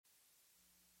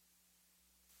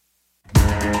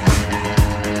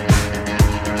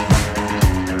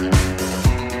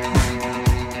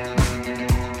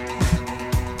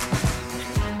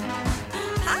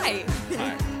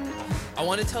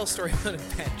tell a story about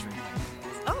a bad dream.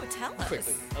 Oh, tell us.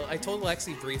 Quickly. I told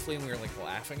Lexi briefly, and we were like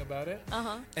laughing about it.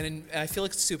 And I feel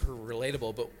like it's super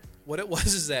relatable, but what it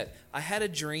was is that I had a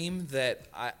dream that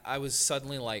I was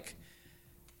suddenly like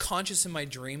conscious in my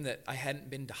dream that I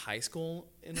hadn't been to high school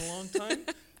in a long time.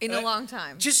 In a long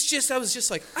time. I was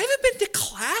just like, I haven't been to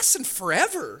class in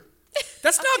forever.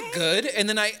 That's not good. And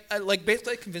then I like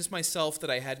basically convinced myself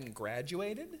that I hadn't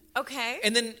graduated. Okay.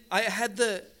 And then I had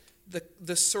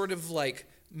the sort of like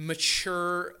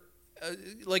mature,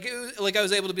 like I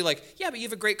was able to be like, yeah, but you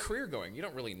have a great career going. You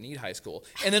don't really need high school.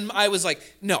 And then I was like,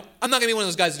 no, I'm not gonna be one of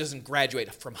those guys that doesn't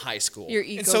graduate from high school. Your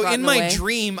ego and so got in in the my way.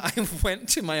 dream, I went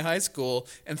to my high school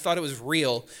and thought it was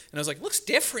real. And I was like, looks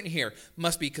different here.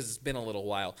 Must be because it's been a little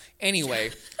while.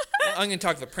 Anyway, I'm gonna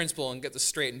talk to the principal and get this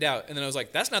straightened out. And then I was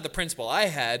like, that's not the principal I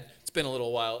had. It's been a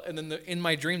little while. And then in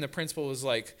my dream, the principal was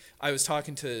like, I was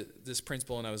talking to this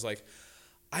principal and I was like,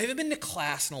 I haven't been to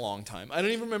class in a long time. I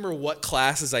don't even remember what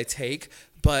classes I take,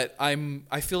 but I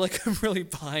feel like I'm really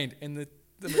behind. And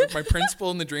my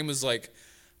principal in the dream was like,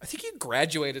 I think you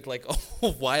graduated like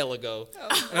a while ago.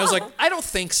 And I was like, I don't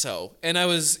think so. And I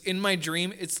was in my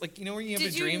dream. It's like, you know, where you have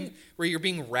a dream where you're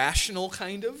being rational,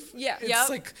 kind of. Yeah. It's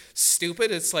like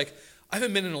stupid. It's like, I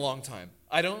haven't been in a long time.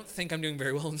 I don't think I'm doing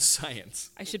very well in science.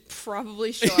 I should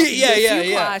probably show up in a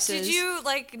few classes. Did you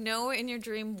like know in your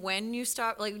dream when you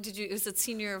stopped? Like, was it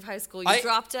senior year of high school you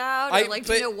dropped out, or like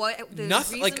do you know what the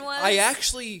reason was? I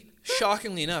actually,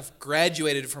 shockingly enough,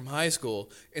 graduated from high school,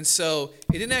 and so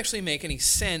it didn't actually make any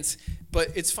sense. But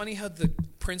it's funny how the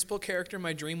principal character in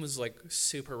my dream was like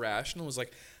super rational. Was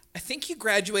like, I think you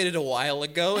graduated a while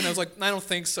ago, and I was like, I don't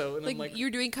think so. And like, I'm like, you're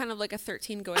doing kind of like a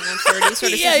 13 going on 30 sort of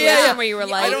situation where you were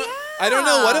like, I don't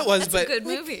know what it was, That's but a good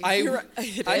movie.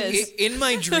 It is. In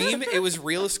my dream, it was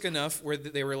realistic enough where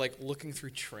they were like looking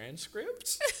through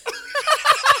transcripts,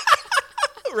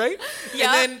 right?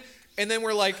 Yeah. And then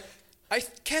we're like,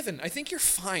 Kevin, I think you're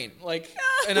fine. Like,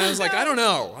 and I was like, I don't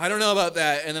know about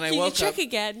that. And then I Can woke you up. check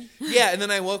again? Yeah, and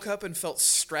then I woke up and felt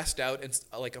stressed out and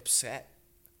like upset.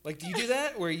 Like, do you do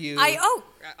that where you?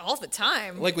 All the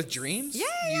time. Like with dreams? Yeah.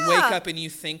 You wake up and you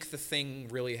think the thing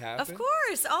really happened? Of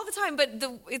course, all the time. But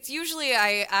it's usually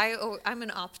I'm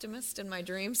an optimist in my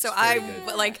dreams, so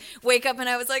like wake up and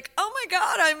I was like, oh my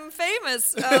God, I'm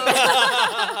famous.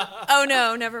 Oh, oh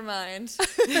no, never mind.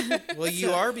 Well,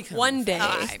 you are becoming one day.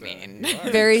 famous, I though. mean, You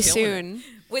are Very killing soon.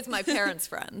 with my parents'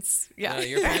 friends. Yeah,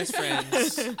 your parents'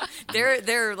 friends.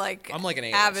 they're like I'm like an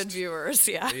A-list. avid viewers.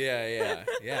 Yeah.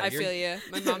 Yeah. I feel you.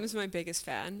 My mom is my biggest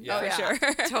fan. Yeah. For sure.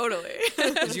 Totally.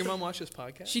 Does your mom watch this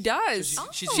podcast? She does.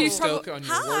 She's stoked on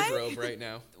your Hi. wardrobe right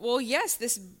now. Well, yes,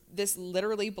 this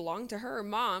literally belonged to her.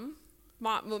 Mom,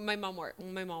 well, my mom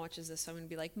watches this, so I'm gonna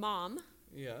be like, Mom,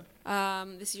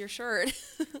 this is your shirt.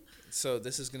 So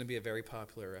this is going to be a very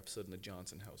popular episode in the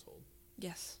Johnson household.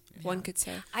 Yes, one could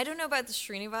say. I don't know about the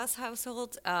Srinivas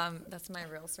household. That's my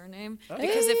real surname.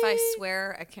 Because if I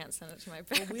swear, I can't send it to my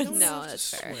parents. We don't No, have that's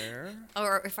to fair. swear.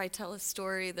 Or if I tell a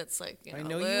story that's like, I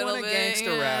know a you little want a bit,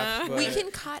 gangster rap, but We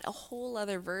can cut a whole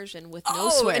other version with no oh,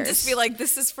 swears. and just be like,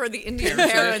 this is for the Indian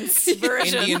parents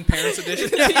version. Indian Parents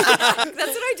Edition. That's what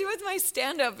I do with my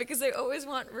stand-up because they always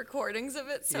want recordings of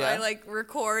it. So Yeah. I like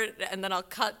record and then I'll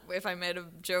cut if I made a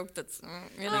joke that's,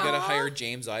 You got to hire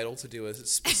James Idle to do a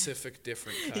specific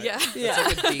different cut. Yeah.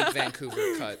 It's like a deep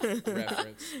Vancouver cut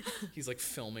reference. He's like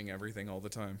filming everything all the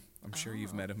time. I'm sure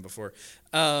you've met him before.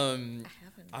 I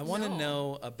want to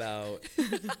know about,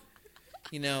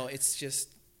 it's just,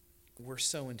 we're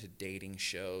so into dating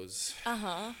shows.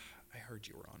 Uh-huh. I heard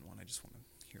you were on one. I just want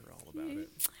to hear all about it.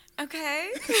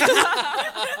 Okay.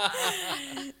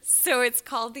 So it's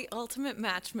called The Ultimate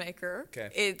Matchmaker.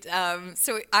 Okay.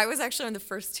 So I was actually on the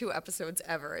first 2 episodes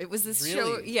ever. It was this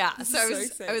show. Really? Yeah. This So is I so was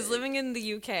exciting. living in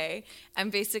the UK,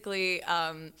 and basically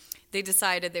they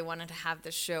decided they wanted to have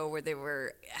this show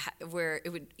where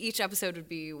each episode would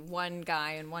be one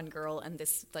guy and one girl, and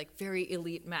this like very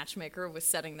elite matchmaker was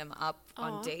setting them up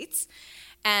on dates.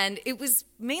 And it was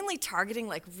mainly targeting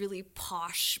like really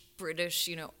posh British,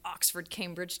 Oxford,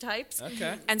 Cambridge types.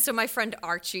 Okay. And so my friend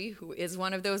Archie, who is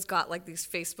one of those, got like these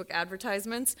Facebook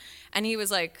advertisements, and he was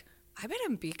like, I bet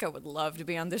Ambika would love to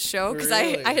be on this show because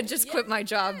Really? I had just quit my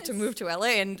job to move to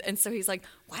LA, and so he's like,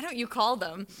 why don't you call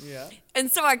them? Yeah. And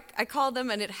so I called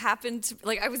them, and it happened to,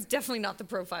 like, I was definitely not the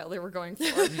profile they were going for.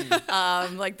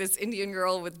 Like this Indian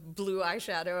girl with blue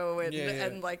eyeshadow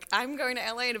and like, I'm going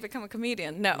to LA to become a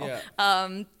comedian. No.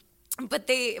 Yeah. But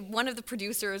one of the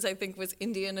producers, I think, was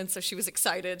Indian, and so she was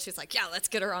excited. She's like, yeah, let's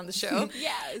get her on the show.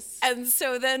 Yes. And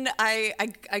so then I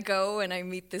go and I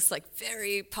meet this like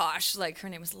very posh, like her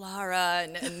name is Lara,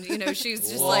 and you know, she's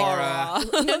just Laura.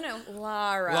 like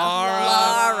Lara.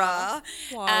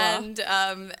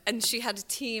 And she had a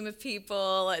team of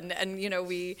people, and you know,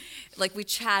 we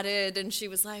chatted, and she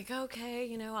was like, okay,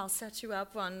 you know, I'll set you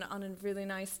up on a really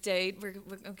nice date. We're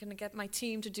gonna get my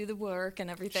team to do the work and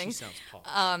everything. She sounds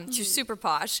posh. She's super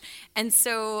posh. And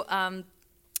so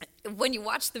when you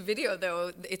watch the video,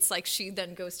 though, it's like she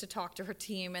then goes to talk to her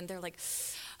team, and they're like,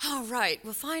 all right,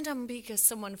 we'll find Ambika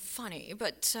someone funny,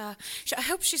 but I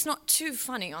hope she's not too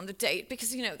funny on the date,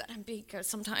 because you know that Ambika,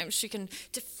 sometimes she can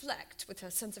deflect with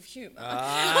her sense of humor.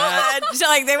 So,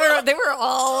 like they were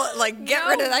all like, get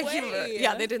rid of that humor.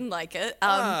 Yeah, they didn't like it.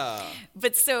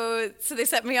 But so they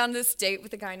set me on this date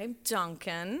with a guy named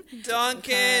Duncan.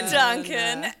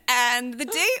 And the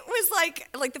date was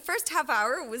like the first half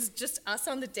hour was just us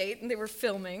on the date, and they were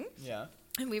filming. Yeah.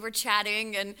 And we were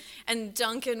chatting, and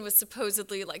Duncan was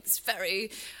supposedly like this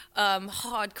very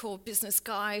hardcore business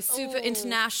guy, super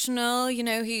international. You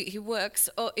know, he works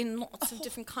in lots of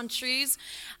different countries,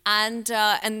 and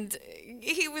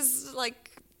he was like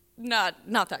not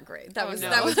that great. That was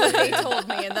what they told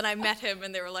me. And then I met him,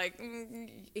 and they were like,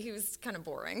 he was kind of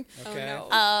boring. Okay.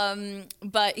 Oh, no.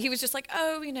 But he was just like,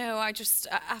 oh, you know, I just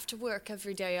after work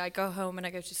every day I go home and I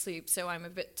go to sleep, so I'm a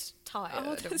bit tired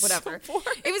or whatever. So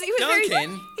boring. He was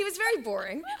Duncan. he was very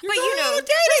boring. You're but going you know, on a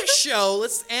dating show.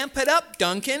 Let's amp it up,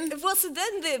 Duncan. well, so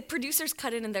then the producers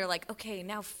cut in and they're like, okay,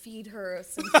 now feed her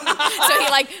some food. So he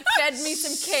like fed me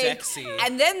some cake. Sexy.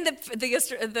 And then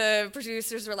the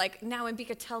producers were like, now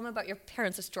Ambika, tell them about your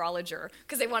parents' astrologer,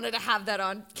 because they wanted to have that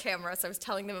on camera. So I was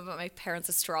telling them about my parents'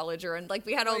 astrologer, and like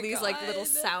we had all these like little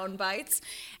sound bites.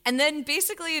 And then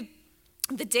basically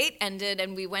the date ended,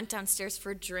 and we went downstairs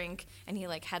for a drink, and he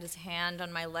like had his hand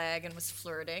on my leg and was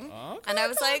flirting. Okay, and I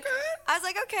was like,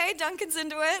 okay, Duncan's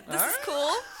into it. This is cool.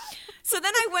 So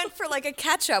then I went for like a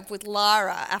catch up with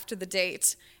Lara after the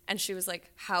date, and she was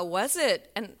like, how was it?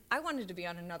 And I wanted to be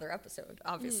on another episode,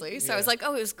 obviously. So I was like,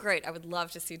 oh, it was great. I would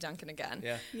love to see Duncan again.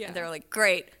 Yeah. And they were like,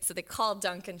 great. So they called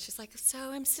Duncan. She's like,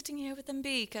 so I'm sitting here with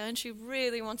Ambika, and she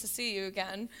really wants to see you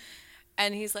again.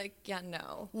 And he's like, yeah,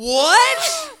 no.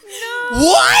 What? No.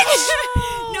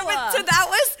 What? No, but so that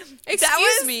was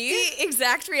Excuse me? the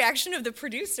exact reaction of the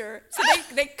producer. So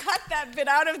they cut that bit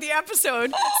out of the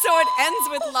episode. So it ends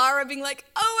with Lara being like,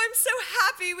 oh, I'm so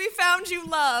happy we found you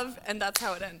love. And that's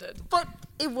how it ended. But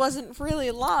it wasn't really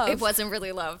love. It wasn't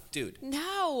really love. Dude.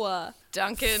 No.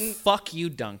 Duncan. Fuck you,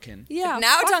 Duncan. Yeah.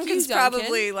 Now fuck Duncan's you, Duncan.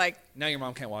 probably like. Now your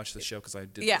mom can't watch the show because I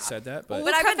said that. But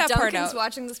But I cut bet that part Duncan's out.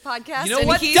 watching this podcast. You know and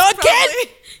what, he's Duncan?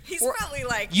 He's probably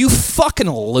like. you fucking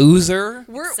loser.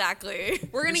 Exactly.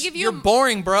 We're gonna give You're you.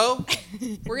 boring, bro.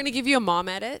 We're gonna give you a mom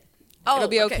edit. Oh, It'll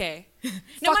be okay.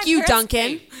 No, Fuck my you, parents-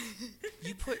 Duncan.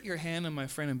 You put your hand on my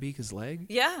friend Ambika's leg?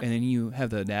 Yeah. And then you have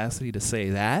the audacity to say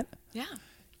that? Yeah.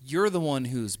 You're the one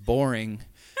who's boring.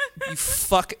 You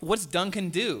fuck. What's Duncan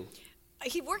do?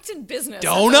 He worked in business.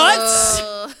 Donuts?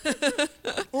 Oh,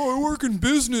 I work in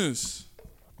business.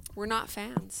 We're not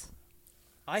fans.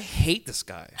 I hate this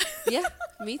guy. Yeah,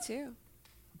 me too.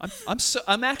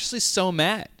 I'm actually so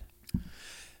mad.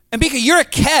 Ambika, you're a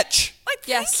catch. Like,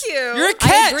 Yes. thank you. You're a I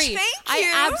catch. agree. Thank you.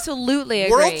 I absolutely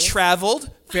agree. World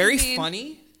traveled. Very I mean,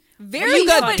 funny. Very You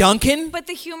got good, Duncan? But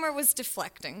the humor was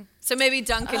deflecting. So maybe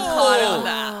Duncan caught on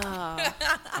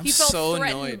that. I'm He felt so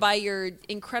threatened annoyed. by your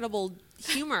incredible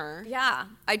humor. Yeah.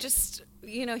 I just,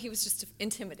 he was just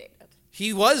intimidated.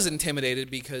 He was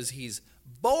intimidated because he's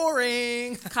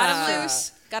boring. Cut him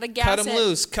loose. Gotta gas Cut him it.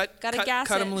 loose. Gotta Cut gas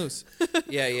him it. loose.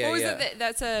 Yeah, yeah, What was yeah. it?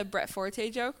 That's a Brett Forte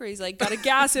joke where he's like, gotta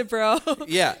gas it, bro.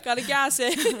 Yeah. Gotta gas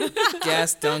it.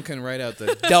 Gas Duncan right out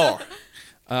the door.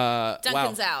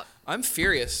 Duncan's wow. out. I'm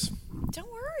furious. Don't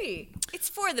worry. It's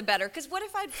for the better. Because what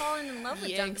if I'd fallen in love with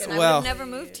Yeah, Duncan? exactly. I would Well- have never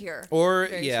moved here. Or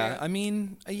Very yeah, true. I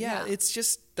mean, Yeah. it's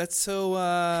just that's so.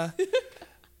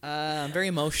 I'm very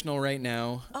emotional right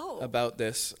now Oh. about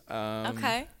this.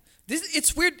 Okay.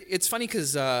 It's weird. It's funny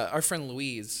because our friend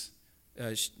Louise,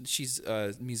 she's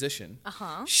a musician.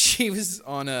 Uh-huh. She was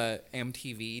on a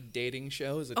MTV dating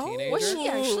show as a teenager. Was she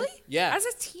actually? Yeah. As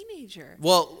a teenager.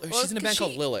 Well, Well, she's in a band 'cause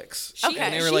called Lilacs. Okay.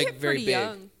 And they were She like hit very pretty big.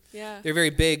 young. Yeah. They're very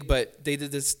big, but they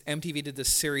did this. MTV did this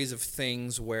series of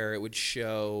things where it would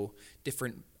show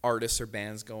different artists or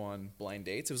bands go on blind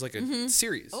dates. It was like a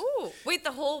series. Oh, wait,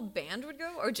 the whole band would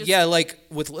go, or just? Yeah, like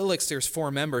with Lilix, there's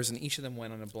 4 members, and each of them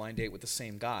went on a blind date with the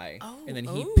same guy, and then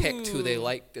he picked who they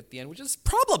liked at the end, which is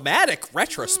problematic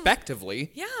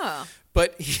retrospectively. Yeah.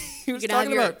 But he was You can have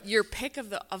talking about your pick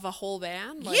of a whole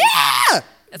band. Like, yeah.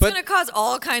 It's going to cause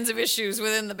all kinds of issues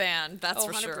within the band. That's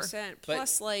for 100%. sure.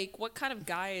 Plus, like, what kind of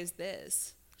guy is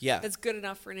this? Yeah. That's good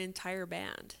enough for an entire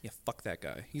band. Yeah, fuck that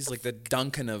guy. He's like the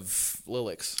Duncan of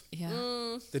Lilix.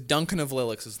 Yeah. The Duncan of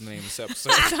Lilix is the name of this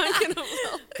episode.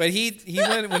 But he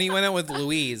went when he went out with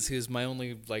Louise, who's my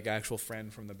only like actual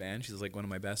friend from the band. She's like one of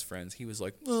my best friends. He was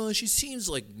like, "Oh, she seems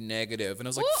like negative," and I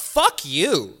was like, "Fuck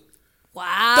you."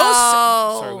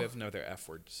 Wow. Sorry, we have another F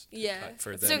words. Yeah.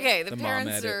 For It's okay. The mom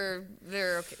parents edit.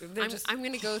 they're okay. They're I'm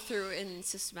going to go through and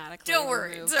systematically Don't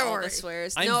worry, remove don't all worry. the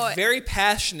swears. I'm very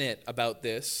passionate about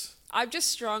this. I've just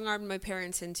strong-armed my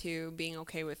parents into being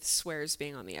okay with swears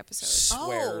being on the episode.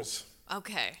 Swears.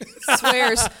 okay.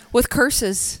 Swears with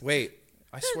curses. Wait,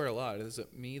 I swear a lot. Is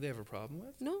it me they have a problem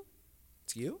with? No,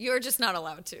 It's you? You're just not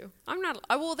allowed to. I'm not.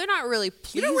 Well, they're not really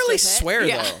pleased. You don't really with it. swear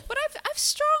Yeah. though. But I've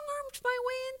strong-armed my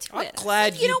way into I'm it.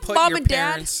 glad Like, you know, put Mom your and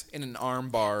Dad, parents in an arm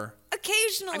bar.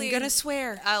 Occasionally, I'm gonna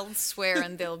swear. I'll swear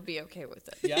and they'll be okay with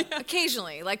it. Yeah?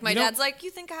 Occasionally, like my You know- dad's like, "You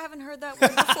think I haven't heard that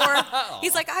word before?"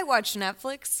 He's like, "I watch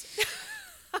Netflix."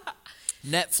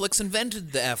 Netflix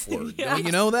invented the F word. Don't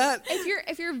you know that?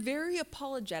 If you're very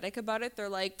apologetic about it, they're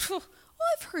like, "Phew, well,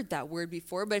 I've heard that word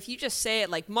before." But if you just say it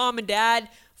like Mom and Dad,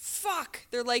 fuck,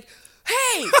 they're like,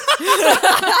 "Hey,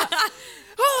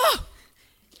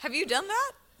 Have you done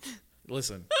that?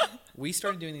 Listen, we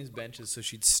started doing these benches so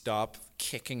she'd stop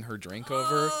kicking her drink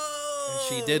over, and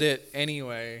she did it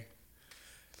anyway.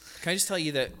 Can I just tell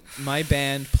you that my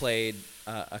band played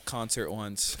a concert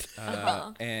once,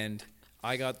 and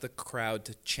I got the crowd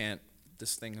to chant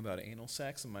this thing about anal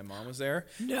sex, and my mom was there.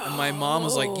 No. And my mom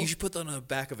was like, "You should put that on the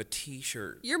back of a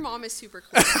T-shirt." your mom is super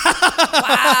cool." Yeah.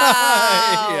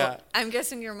 I'm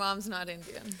guessing your mom's not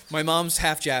Indian. My mom's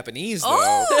half Japanese, though.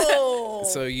 Oh,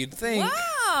 So you'd think.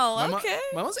 wow. Okay.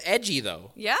 My mom's edgy,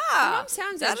 though. Yeah. Mom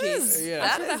sounds that edgy. is. Yeah.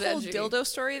 That After is that whole edgy. dildo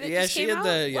story that Yeah, just she came had out.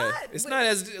 the. Yeah, What? it's not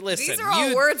as. Listen, These are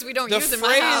all words we don't use in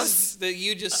my house. The phrase that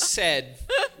you just said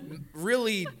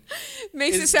really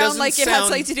Makes It it sound doesn't like it has sound-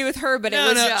 something to do with her, but No,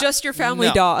 it was no. just your family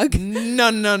no. dog.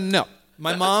 No.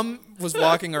 My mom was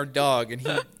walking our dog, and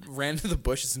he ran to the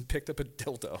bushes and picked up a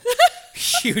dildo,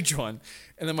 huge one.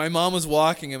 And then my mom was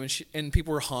walking him, and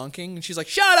people were honking, and she's like,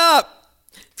 "Shut up!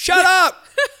 Shut up!"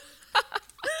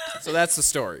 So that's the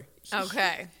story.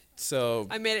 Okay. So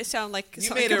I made it sound like You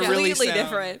something made it completely really sound-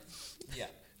 different. yeah,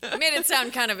 I made it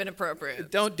sound kind of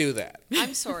inappropriate. don't do that.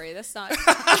 I'm sorry. That's not.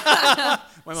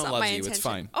 My mom not loves my you. intention. It's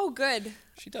fine. Oh, good.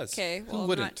 She does. Okay. Well, Who I'm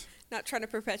wouldn't? not trying to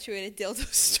perpetuate a dildo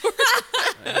story.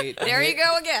 There you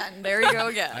go again. There you go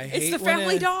again. I It's hate the when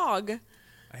family a- dog.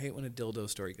 I hate when a dildo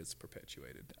story gets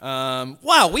perpetuated.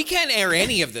 Wow, we can't air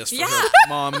any of this for her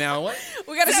mom now. What?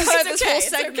 We got to It's cut okay, this whole it's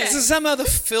segment. okay. This is somehow the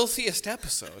filthiest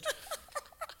episode.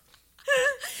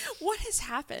 What has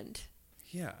happened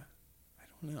Yeah, I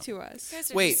don't know. to us? You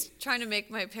guys are Wait. just trying to make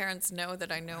my parents know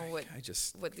that I know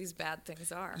what these bad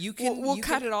things are. You can. We'll you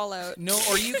cut can, it all out. No,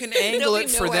 or you can angle There'll it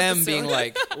be for no them, being episode.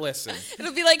 like, "Listen."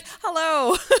 It'll be like,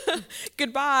 "Hello,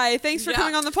 goodbye, thanks for Yeah.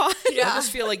 coming on the pod." I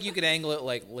just feel like you could angle it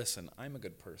like, "Listen, I'm a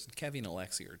good person. Kevin and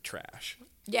Alexi are trash.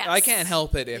 Yes. I can't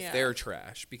help it if Yeah. they're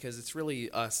trash because it's really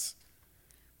us.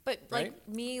 But Right? like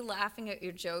me laughing at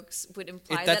your jokes would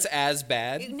imply If that's that as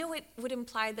bad." no, it would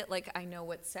imply that like I know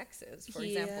what sex is, for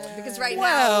example. Yeah. Because right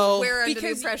Well, now we're under the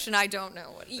because- impression I don't know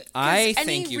what it is. I 'Cause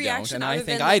think any you don't, reaction and I other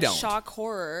think than, I like, don't. Shock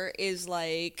horror is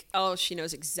like, oh, she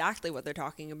knows exactly what they're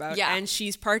talking about, Yeah. and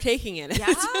she's partaking in it.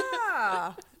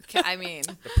 Yeah. Okay, I mean,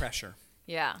 The pressure.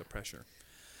 yeah. The pressure.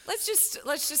 Let's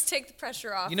just take the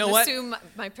pressure off. You know and what? Assume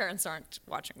my parents aren't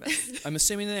watching this. I'm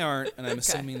assuming they aren't, and I'm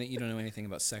assuming that you don't know anything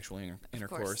about sexual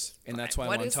intercourse, and that's why I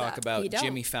What want is to talk that? about You don't.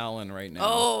 Jimmy Fallon right now.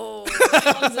 Oh,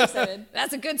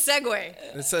 that's a good segue.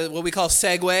 It's what we call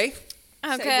segue. Okay.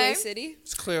 Segway City.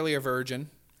 It's clearly a virgin.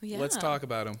 Yeah. Let's talk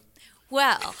about him.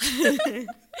 Well,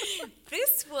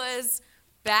 this was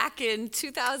back in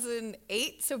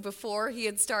 2008, so before he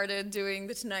had started doing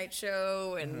the Tonight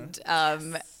Show,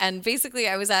 and basically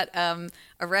I was at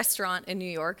a restaurant in New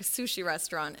York, a sushi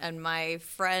restaurant, and my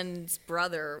friend's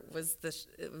brother was the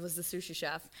sushi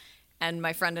chef, and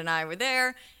my friend and I were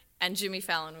there, and Jimmy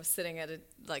Fallon was sitting at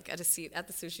a seat at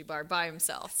the sushi bar by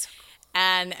himself,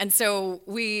 and so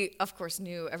we of course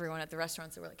knew everyone at the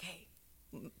restaurant, so we're like, hey,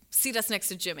 seat us next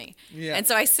to Jimmy. Yeah. And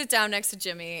so I sit down next to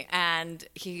Jimmy, and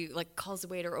he like calls the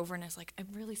waiter over and is like, I'm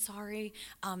really sorry.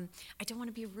 I don't want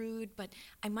to be rude, but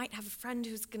I might have a friend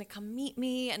who's going to come meet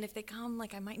me. And if they come,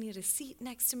 like, I might need a seat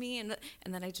next to me. And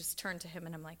then I just turn to him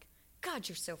and I'm like, God,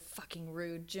 you're so fucking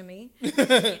rude, Jimmy.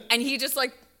 And he just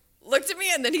like looked at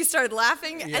me, and then he started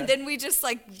laughing, and then we just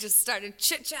started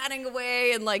chit-chatting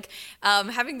away and like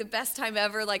having the best time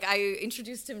ever. Like, I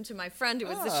introduced him to my friend who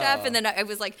was the chef, and then I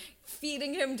was like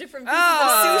feeding him different pieces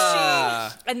of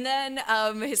sushi, and then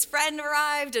his friend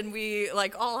arrived, and we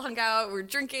like all hung out, we were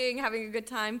drinking, having a good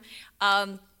time.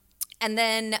 And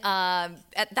then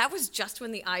that was just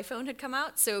when the iPhone had come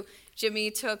out. So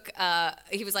Jimmy took,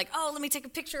 he was like, oh, let me take a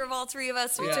picture of all three of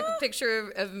us. So we took a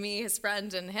picture of me, his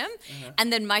friend, and him.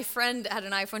 And then my friend had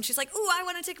an iPhone. She's like, ooh, I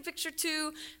want to take a picture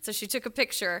too. So she took a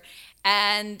picture.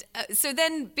 And so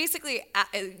then basically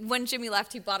when Jimmy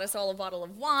left, he bought us all a bottle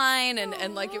of wine.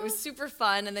 And like, it was super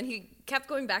fun. And then he kept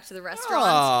going back to the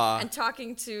restaurant and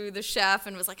talking to the chef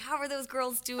and was like, how are those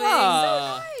girls doing? So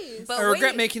nice. I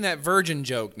regret making that virgin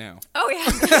joke now. Oh,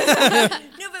 yeah.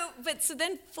 No, but so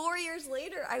then 4 years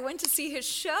later, I went to see his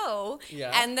show.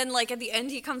 Yeah. And then, like, at the end,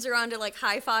 he comes around to, like,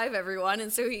 high-five everyone.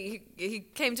 And so he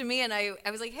came to me, and I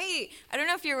was like, hey, I don't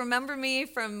know if you remember me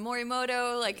from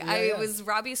Morimoto. Like, I was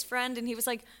Robbie's friend. And he was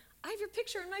like, I have your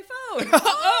picture in my phone.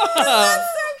 Oh, that's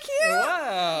so cute.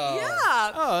 Wow.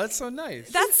 Yeah. Oh, that's so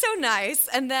nice. That's so nice.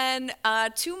 And then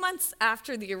 2 months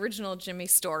after the original Jimmy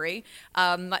story,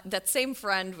 that same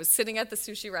friend was sitting at the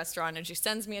sushi restaurant, and she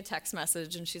sends me a text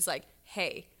message, and she's like,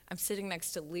 hey, I'm sitting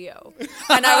next to Leo.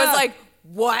 And I was like,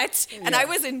 what? And I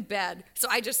was in bed. So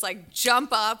I just like jump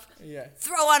up,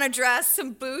 throw on a dress,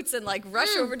 some boots, and like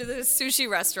rush over to the sushi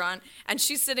restaurant. And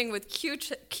she's sitting with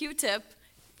Q-Tip,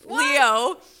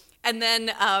 Leo, and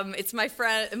then it's my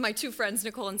two friends,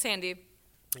 Nicole and Sandy.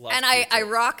 And I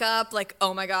rock up like,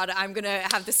 oh my God, I'm going to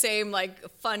have the same like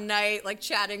fun night, like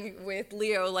chatting with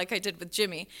Leo like I did with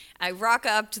Jimmy. I rock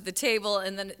up to the table,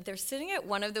 and then they're sitting at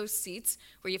one of those seats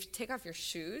where you have to take off your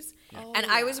shoes. And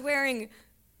I was wearing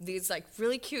these like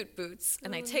really cute boots,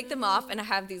 and I take them off, and I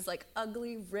have these like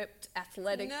ugly ripped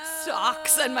athletic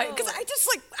socks on my, because I just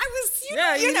like, I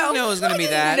was, you know it was going to be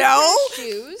that. No.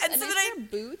 Shoes and so then I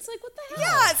boots, like what the hell?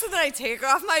 Yeah, so then I take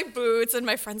off my boots, and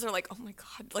my friends are like, oh my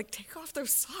God, like take off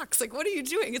those socks. Like, what are you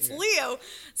doing? It's Leo.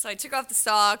 So I took off the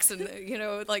socks and,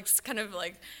 like kind of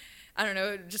like, I don't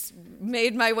know, just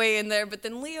made my way in there. But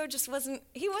then Leo just wasn't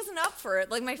up for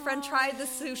it. Like, my friend tried the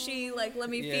sushi, like, let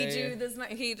me feed you.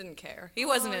 He didn't care. He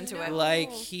wasn't into it.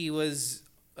 Like, he was...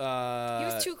 he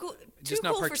was too cool. Just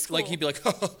not for school. Like, he'd be like,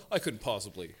 oh, I couldn't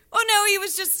possibly. Oh no, he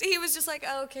was just like,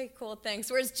 oh, okay, cool, thanks.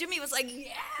 Whereas Jimmy was like,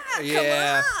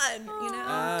 yeah, come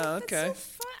on, okay. That's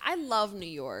so fun. I love New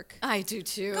York. I do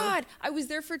too. God, I was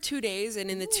there for 2 days, and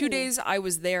in the 2 days I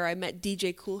was there, I met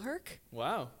DJ Kool Herc.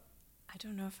 Wow. I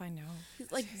don't know if I know.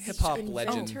 He's like hip hop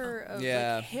legend. Of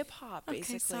like hip hop,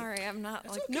 basically. Okay, sorry, I'm not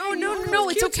like. No,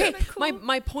 it's okay. Cool.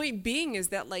 My point being is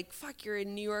that like, fuck, you're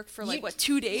in New York for like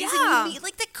 2 days, and you meet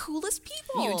like the coolest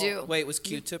people. You do. Wait, was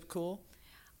Q-Tip cool?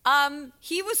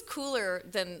 He was cooler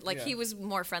than he was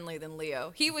more friendly than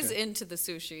Leo. He was into the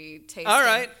sushi tasting. All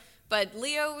right. But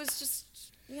Leo was just,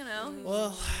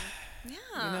 Well,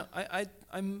 yeah.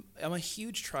 I'm a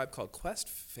huge Tribe Called Quest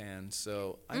fan,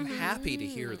 so I'm happy to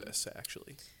hear this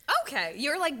actually. Okay,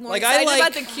 you're like more excited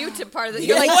about the Q-Tip part of it.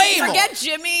 You're like, forget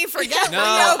Jimmy, forget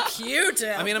Leo,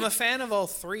 Q-Tip. I mean, I'm a fan of all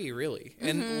three, really.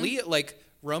 And Leo, like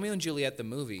Romeo and Juliet, the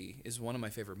movie, is one of my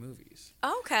favorite movies.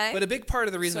 Okay. But a big part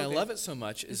of the reason I love it so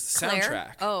much is the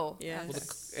soundtrack. Oh, yeah.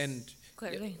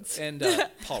 Claire Danes. And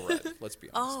Paul Rudd, let's be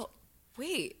honest. Oh,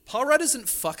 wait. Paul Rudd isn't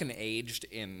fucking aged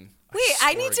in...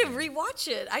 I need to rewatch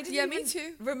it. I didn't me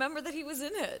too. remember that he was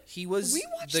in it. He was. We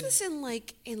watched this in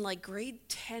grade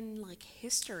 10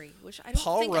 history, which I don't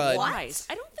Paul think Rudd. applies.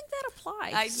 I don't think that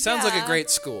applies. Sounds like a great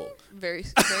school. Very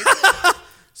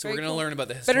So we're going to learn about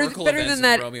the better historical than events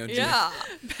that, of Romeo and Juliet. Yeah.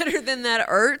 Better than that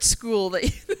art school that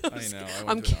you I know.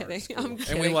 I'm kidding. I'm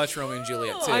kidding. And we watched Romeo and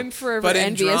Juliet too. I'm forever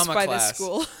envious by this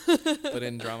school. But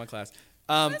in drama class.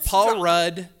 Paul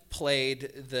Rudd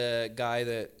played the guy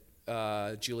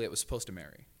that Juliet was supposed to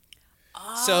marry.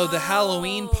 Oh. So the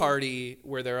Halloween party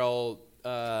where they're all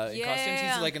in costumes,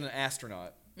 he's like an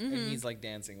astronaut. And he's like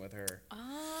dancing with her.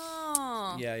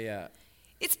 Oh. Yeah.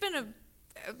 It's been a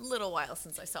a little while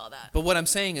since I saw that. But what I'm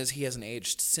saying is he hasn't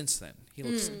aged since then. He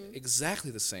looks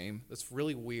exactly the same. That's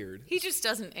really weird. He just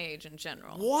doesn't age in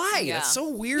general. Why? Yeah. That's so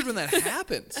weird when that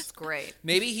happens. That's great.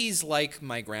 Maybe he's like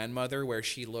my grandmother, where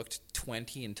she looked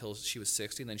 20 until she was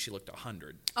 60, and then she looked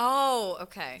 100. Oh,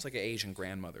 okay. It's like an Asian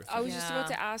grandmother thing. I was just about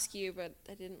to ask you, but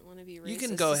I didn't want to be racist. You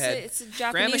can go ahead. It's a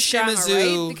Japanese Grandma drama,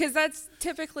 Shimizu. right? Because that's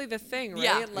typically the thing, right?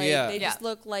 Yeah. Like Yeah. they Yeah. just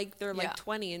look like they're like Yeah.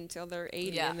 20 until they're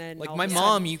 80, Yeah. and then Like all my of a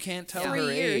mom, sudden, you can't tell 3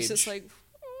 her years, age. it's like,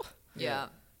 Yeah.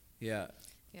 Yeah,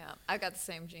 Yeah. I got the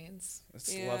same genes.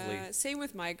 that's yeah. lovely. Same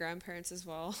with my grandparents as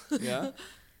well. Yeah.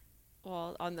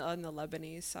 Well, on the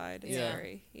Lebanese side, it's Yeah.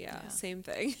 very same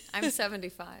thing. I'm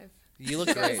 75. You look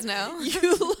You guys great. know?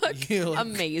 You look You look-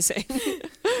 amazing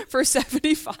for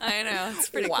 75. I know. It's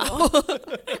pretty Wow. cool.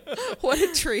 What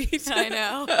a treat. I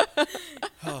know.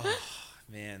 Oh,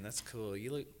 man, that's cool.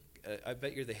 You look. I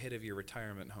bet you're the hit of your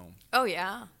retirement home. Oh,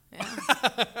 yeah.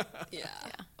 Yeah. Yeah.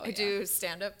 I do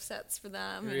stand-up sets for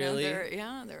them. Really?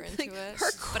 And they're into Like, it. her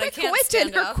But I quick can't wit stand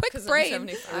and her up quick 'cause brain. I'm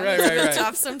 75. Right, It's right, right.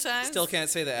 tough sometimes. Still can't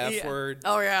say the F word.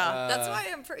 Oh, yeah. That's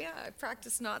why I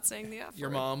practice not saying the F Your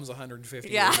word. mom's 150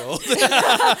 Yeah. years old.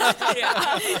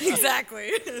 Yeah,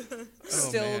 exactly.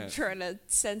 Still man. trying to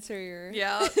censor your.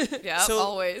 Yeah, So-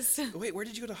 always. Wait, where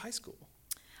did you go to high school?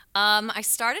 I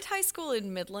started high school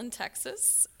in Midland,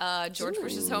 Texas, George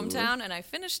Bush's hometown, and I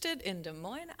finished it in Des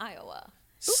Moines, Iowa.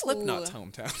 Slipknot's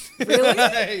hometown. Really?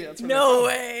 Hey, that's where No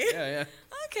they're from. way. Yeah,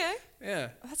 Okay. yeah.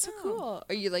 That's so cool.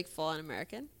 Are you like full on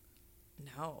American?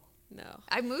 No. No.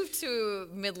 I moved to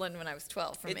Midland when I was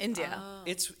 12 from India.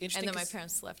 It's interesting. And then my 'cause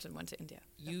parents left and went to India.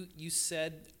 You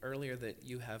said earlier that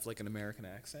you have like an American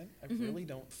accent. I really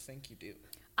don't think you do.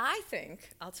 I think,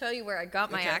 I'll tell you where I got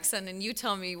my Okay. accent and you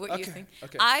tell me what you Okay, think.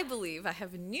 okay. I believe I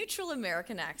have a neutral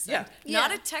American accent, Yeah.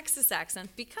 not Yeah. a Texas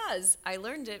accent, because I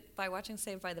learned it by watching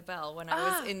Saved by the Bell when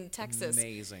I was in Texas.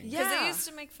 Amazing. Because they Yeah. used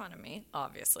to make fun of me,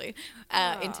 obviously,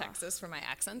 in Texas for my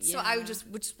accent. So I would just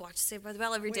watch Saved by the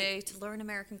Bell every day to learn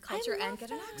American culture and love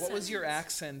get an that. accent. What was your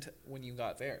accent when you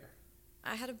got there?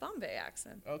 I had a Bombay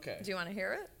accent. Okay. Do you want to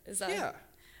hear it? Is that Yeah.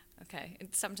 Okay.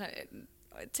 Sometimes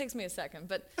it takes me a second,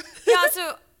 but yeah.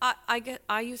 So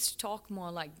I used to talk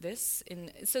more like this.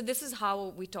 So this is how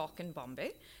we talk in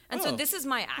Bombay, and so Oh. this is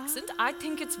my accent. I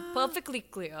think it's perfectly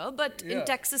clear, but Yeah. in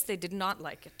Texas they did not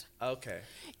like it. Okay.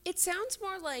 It sounds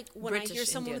more like when I hear British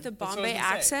someone Indian. with a That's what I was Bombay gonna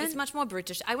say. accent. It's much more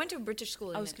British. I went to a British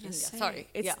school in I was gonna India. say. Sorry.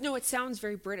 It's, Yeah. No, it sounds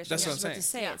very British. That's I what was I'm about to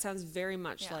saying. say. Yeah. It sounds very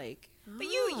much Yeah. like. But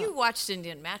you watched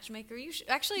Indian Matchmaker. You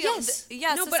actually Yes.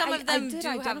 yeah. No, so but some I- of them I did do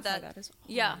have identify that. as. Oh,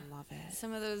 Yeah. I love it.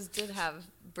 Some of those did have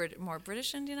more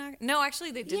British Indian accent. No,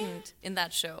 actually they didn't in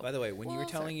that show. By the way, when you were Well,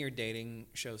 telling your dating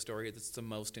show story, that's the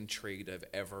most intrigued I've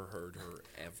ever heard her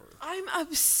ever. I'm She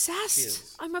obsessed.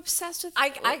 is. I'm obsessed with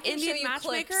I can Indian show you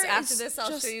Matchmaker. clips after is this. I'll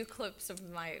just- show you clips of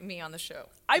me on the show.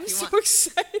 I'm if you so want.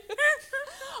 excited.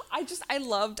 I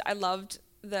loved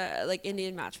the like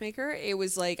Indian Matchmaker. It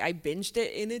was like I binged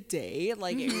it in a day.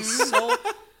 Like it was so.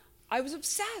 I was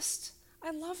obsessed.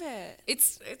 I love it.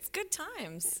 It's good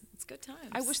times. It's good times.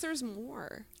 I wish there was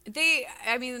more. they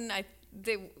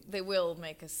will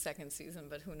make a second season,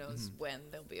 but who knows when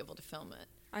they'll be able to film it.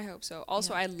 I hope so.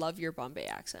 Also, I love your Bombay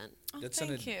accent. Oh, That thank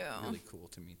sounded you. really cool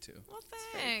to me too. Well,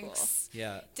 very cool. thanks.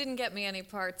 Yeah. Didn't get me any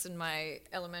parts in my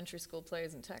elementary school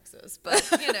plays in Texas, but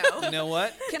you know. You know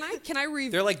what? Can I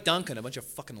read? They're like Duncan, a bunch of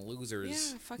fucking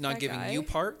losers, Yeah, fuck not that giving guy. you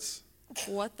parts.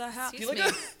 What the hell? Excuse me.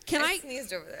 Can I I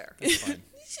sneezed over there? That's fine.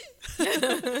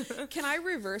 can I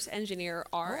reverse engineer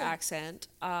our accent?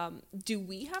 Do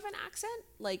we have an accent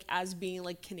like as being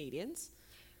like Canadians?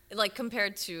 Like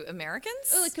compared to Americans?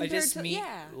 Like I compared just to mean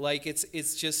yeah. like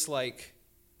it's just like,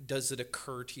 does it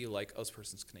occur to you like, oh, this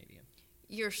person's Canadian?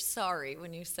 You're sorry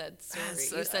when you said sorry.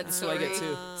 That's- You said that's what I sorry. get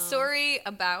too. Sorry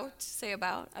about. Say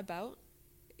about. About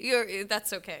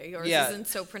That's okay. Yours Yeah. isn't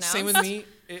so pronounced. Same with me.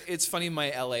 It's funny. My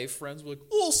LA friends were like,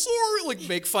 "Oh, sorry," like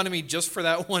make fun of me just for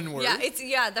that one word.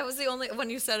 Yeah, that was the only when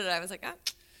you said it. I was like, ah.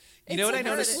 You know what I It's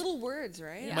noticed? little words,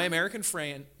 right? Yeah. My American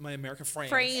friend. Friends.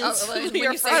 Oh, well, when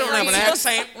Your you say I don't have an France-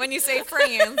 accent. When you say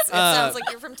France, it sounds like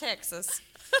you're from Texas.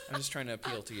 I'm just trying to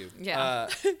appeal to you. Yeah.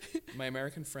 My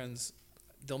American friends,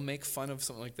 they'll make fun of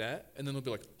something like that, and then they'll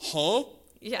be like, "Huh?"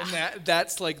 Yeah. And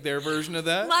that's like their version of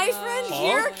that. My friend Huh?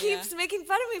 here Yeah. keeps making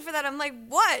fun of me for that. I'm like,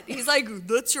 what? He's like,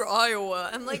 that's your Iowa.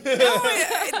 I'm like, no,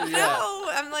 no.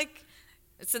 I'm like,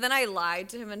 So then I lied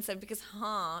to him and said, because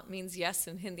 "huh" means yes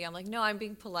in Hindi. I'm like, no, I'm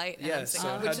being polite. And I'm Yeah, saying,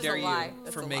 so which how is dare a lie. you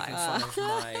That's for a making lie. fun of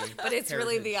my But it's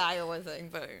really the heritage. Iowa thing,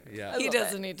 but Yeah. he love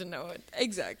doesn't it. need to know it.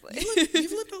 Exactly.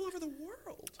 You've lived all over the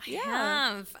world.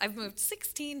 Yeah. I've moved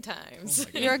 16 times.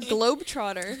 You're a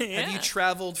globetrotter. Have you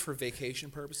traveled for vacation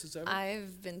purposes ever?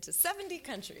 I've been to 70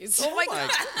 countries. Oh my God.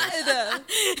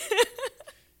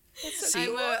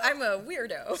 I'm a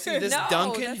weirdo. See, this No,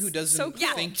 Duncan that's who doesn't so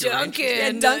cool. think Yeah, you're Duncan.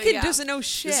 interested. Yeah, Duncan yeah. doesn't know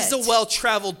shit. This is a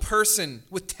well-traveled person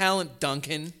with talent,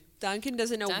 Duncan. Duncan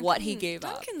doesn't know what he gave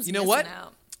up. Duncan's You know missing what?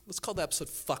 out. Let's call the episode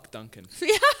 "Fuck Duncan."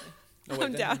 Yeah. No, wait,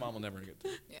 I'm then down. your mom will never get to.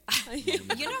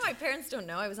 You know, my parents don't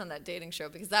know I was on that dating show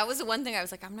because that was the one thing I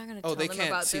was like, I'm not going to tell Oh, they them can't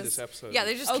about see this episode. Yeah,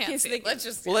 they just Okay, can't so see. they- Let's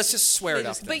just. Well, let's just swear it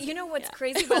up. just- then. But you know what's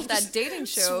crazy about that dating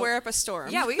show? Swear up a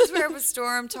storm. Yeah, we can swear up a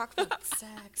storm, talk about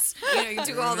sex. You know, you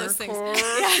do all those things.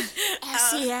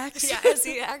 SEX. Yeah,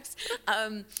 SEX.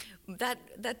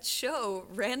 That show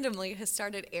randomly has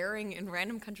started airing in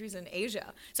random countries in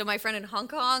Asia. So my friend in Hong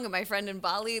Kong and my friend in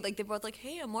Bali, like they both like,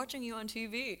 hey, I'm watching you on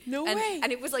TV. No and, way.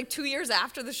 And it was like 2 years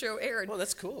after the show aired. Well,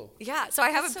 that's cool. Yeah, so I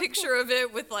have That's a so picture of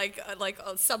it with like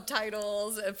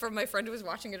subtitles from my friend who was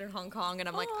watching it in Hong Kong, and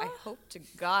I'm like, I hope to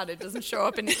God it doesn't show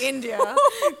up in India,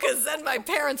 because then my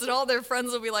parents and all their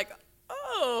friends will be like,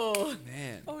 oh,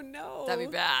 Man, Oh no. that'd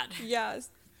be bad. Yes.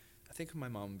 I think my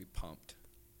mom would be pumped.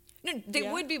 No, they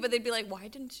Yeah. would be, but they'd be like, why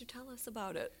didn't you tell us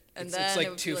about it? And It's then it like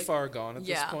would be too far gone at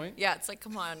yeah, this point. Yeah, it's like,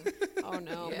 come on. Oh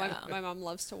no. Yeah. My mom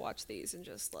loves to watch these and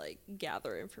just like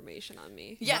gather information on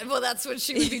me. Yeah, well, that's what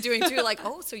she would be doing too. Like,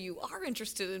 oh, so you are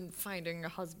interested in finding a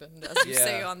husband, as you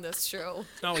say Yeah. on this show.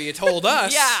 Not what you told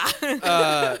us.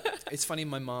 Yeah. It's funny.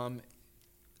 My mom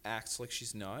acts like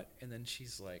she's not, and then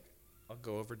she's like, I'll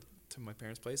go over to my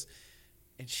parents' place,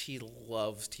 and she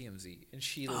loves TMZ, and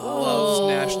she loves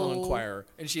National Enquirer,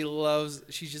 and she's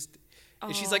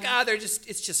like,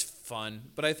 it's just fun.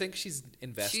 But I think she's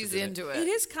invested. She's in into It it.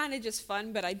 is kind of just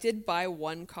fun, but I did buy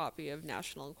one copy of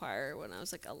National Enquirer when I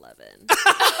was like 11.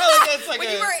 That's like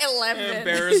When you were 11.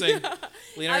 embarrassing.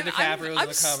 Leonardo DiCaprio I'm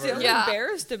was on the cover. still Yeah.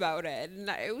 embarrassed about it. And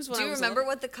it was when Do I you was remember 11.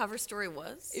 what the cover story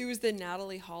was? It was the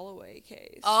Natalie Holloway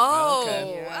case. Oh,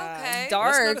 Okay. Yeah. okay.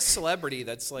 Dark. That's not a celebrity.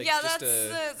 That's like Yeah, just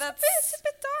that's It's a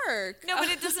bit dark. no, but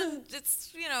it doesn't.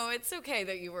 It's it's okay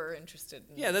that you were interested.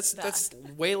 In yeah. That's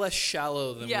way less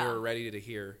shallow than Yeah. we were ready to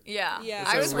hear. yeah. Yeah.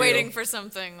 I It's was a waiting real- for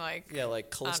something like. Yeah, like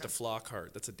Callista don't-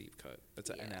 Flockhart. That's a deep cut. That's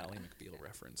an Yeah. Ally McBeal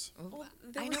reference. Oh,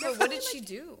 There I were know, but what definitely, did she like-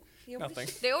 do? Yeah, what Nothing.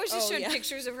 did They always just Oh, showed yeah.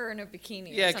 pictures of her in a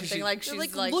bikini Yeah, or 'cause something she- like They're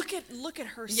she's like, look at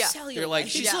her Yeah. cellulite. They're like,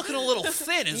 she's Yeah. looking a little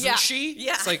thin, isn't Yeah. she?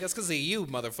 Yeah. It's like, that's because of you,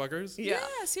 motherfuckers. Yeah.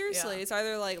 Yeah, seriously. Yeah. It's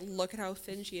either like, look at how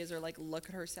thin she is, or like, look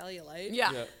at her cellulite.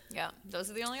 Yeah. Yeah. Yeah. Those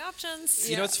are the only options.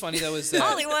 You know what's funny, though, is that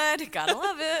Hollywood, gotta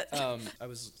love it. I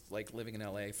was like living in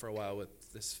LA for a while with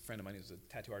this friend of mine who's a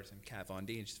tattoo artist named Kat Von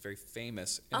D, and she's very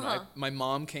famous. And my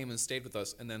mom came and stayed with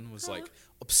us, and then was like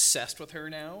obsessed with her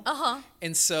now.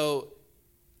 And so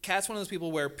Kat's one of those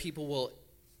people where people will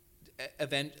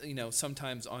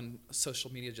sometimes on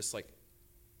social media just like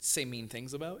say mean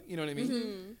things about. You know what I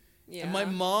mean? Yeah. And my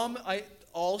mom,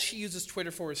 all she uses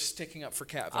Twitter for is sticking up for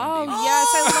Kat Von Oh D. yes,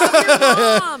 I love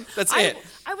your mom. That's it.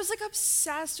 I was like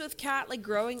obsessed with Kat like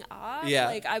growing up. Yeah.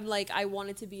 Like I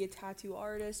wanted to be a tattoo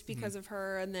artist because of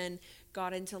her, and then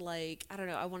got into like I don't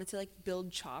know. I wanted to like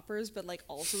build choppers, but like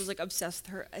also was like obsessed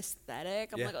with her aesthetic.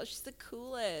 I'm Yeah. like, oh, she's the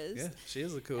coolest. Yeah, she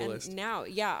is the coolest. And now,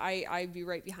 yeah, I'd be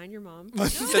right behind your mom.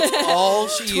 That's all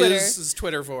she Twitter. uses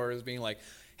Twitter for, is being like,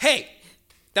 hey,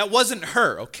 that wasn't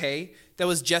her, okay? That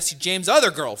was Jesse James'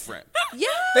 other girlfriend. Yeah.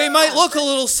 They might look a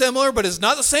little similar, but it's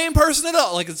not the same person at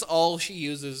all. Like, it's all she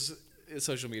uses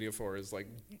social media for, is like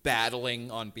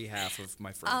battling on behalf of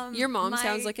my friend. Your mom My-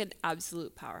 sounds like an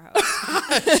absolute powerhouse.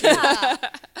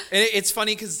 And it's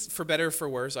funny because, for better or for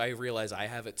worse, I realize I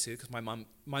have it too. Because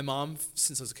my mom,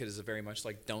 since I was a kid, is a very much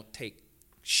like, don't take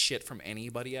shit from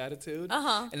anybody attitude.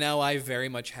 And now I very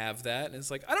much have that. And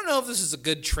it's like, I don't know if this is a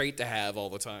good trait to have all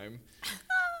the time.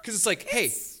 Because it's like,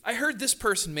 hey, I heard this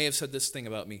person may have said this thing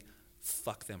about me.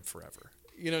 Fuck them forever.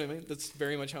 You know what I mean? That's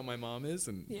very much how my mom is,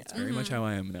 and it's very much how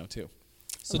I am now too.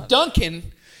 So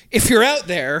Duncan, if you're out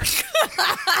there,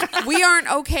 We aren't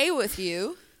okay with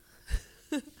you.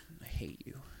 I hate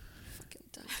you. Fucking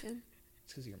Duncan.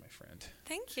 It's because you're my friend.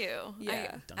 Thank you.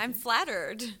 Yeah. I'm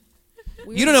flattered.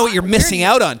 You don't know what you're missing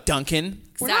out on, Duncan.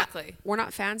 Exactly. We're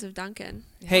not fans of Duncan.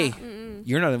 Hey,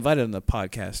 you're not invited on the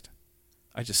podcast.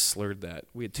 I just slurred that.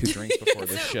 We had 2 drinks before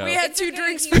this show. we had It's 2 okay,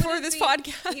 drinks he before wouldn't this be-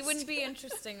 podcast. He wouldn't be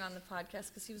interesting on the podcast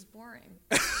because he was boring.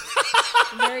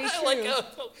 Very I true. like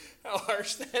how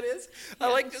harsh that is.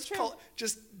 I like it's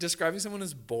just describing someone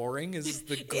as boring is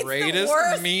the It's the greatest,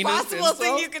 worst meanest possible insult.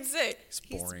 thing you could say. It's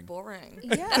boring. He's boring.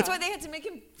 Yeah. That's why they had to make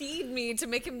him feed me to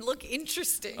make him look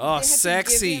interesting. Oh, had to give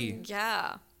sexy. him-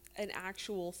 Yeah. An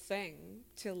actual thing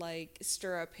to like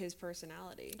stir up his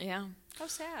personality. Yeah. How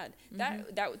sad.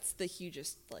 That was the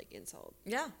hugest like insult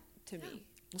Yeah. to me.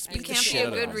 You can't be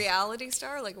a good reality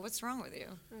star? Like, what's wrong with you?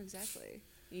 Oh, exactly.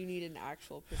 You need an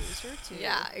actual producer to.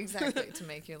 Yeah, exactly. To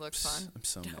make you look fun. I'm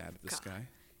so mad at this God. guy.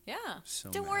 Yeah. So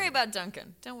Don't mad. worry about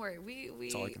Duncan. Don't worry. We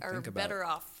all I can are think about. better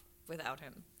off without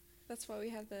him. That's why we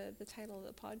have the title of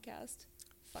the podcast.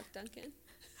 Fuck Duncan.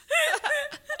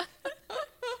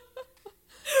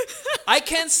 I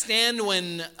can't stand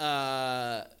when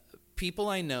people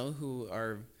I know who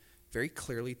are very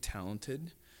clearly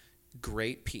talented,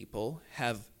 great people,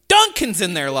 have Duncans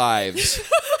in their lives.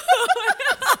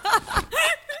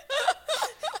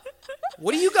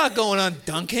 What do you got going on,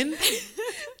 Duncan?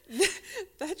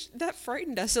 That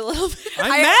frightened us a little bit.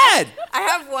 I'm mad. I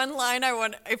have one line I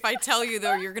want. If I tell you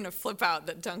though, you're gonna flip out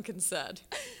that Duncan said.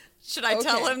 Should I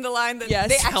tell Okay. him the line that Yes.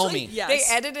 they Tell actually, me. Yes.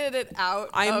 They edited it out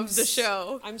of the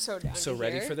show. I'm so down. So to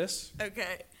ready hear. for this?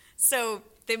 Okay. So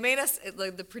they made us,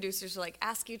 like, the producers like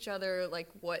ask each other like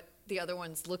what the other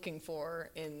one's looking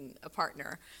for in a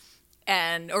partner,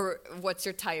 or what's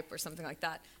your type or something like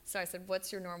that. So I said,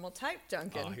 "What's your normal type,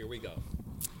 Duncan?" Oh, here we go.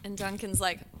 And Duncan's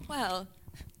like, "Well,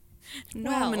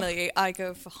 normally I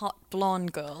go for hot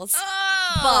blonde girls,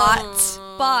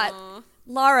 but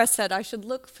Laura said I should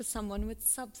look for someone with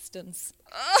substance."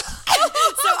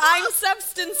 So I'm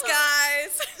substance,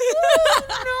 guys.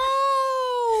 No.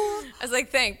 I was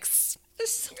like, "Thanks." There's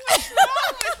so much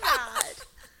wrong with that.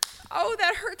 Oh,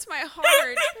 that hurts my heart.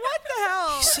 What the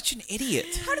hell? He's such an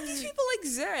idiot. How do these people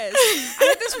exist? I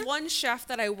had this one chef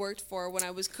that I worked for when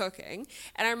I was cooking,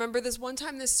 and I remember this one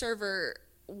time this server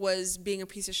was being a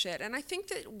piece of shit, and I think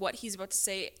that what he's about to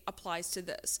say applies to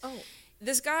this. Oh.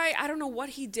 This guy, I don't know what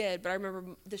he did, but I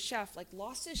remember the chef like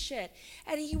lost his shit,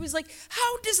 and he was like,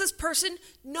 "How does this person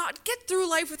not get through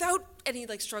life without?" And he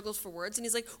like struggles for words, and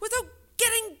he's like, "Without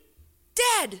getting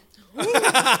dead."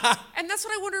 And that's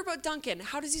what I wonder about Duncan.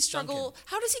 How does he struggle? Duncan.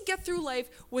 How does he get through life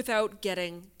without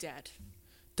getting dead?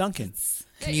 Duncan,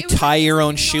 can It you was tie your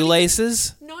own not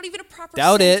shoelaces? Not even a proper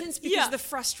Doubt it. sentence because Yeah. of the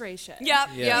frustration. Yep,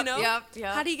 Yeah. You know? yep.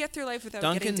 How do you get through life without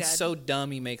getting Duncan's dead? so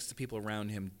dumb he makes the people around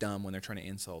him dumb when they're trying to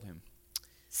insult him.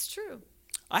 It's true.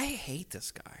 I hate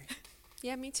this guy.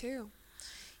 Yeah, me too.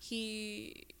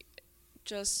 He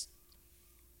just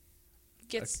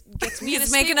gets me in a He's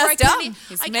state making where us I can't dumb. e-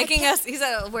 He's I making can't-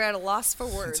 us. We're at a loss for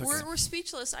words. okay. We're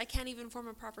speechless. I can't even form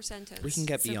a proper sentence. We can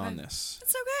get It's beyond okay. this.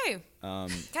 It's okay,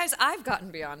 guys. I've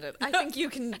gotten beyond it. I think you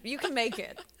can make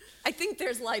it. I think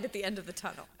there's light at the end of the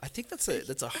tunnel. I think that's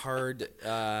a hard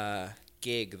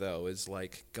gig though. Is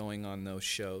like going on those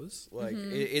shows. Like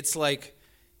it's like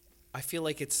I feel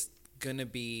like it's gonna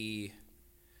be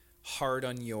hard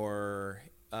on your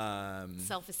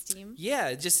Self-esteem.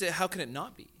 yeah. Just how can it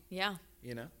not be? Yeah.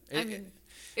 You know. I mean,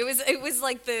 it was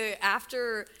like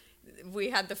after we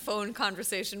had the phone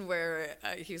conversation where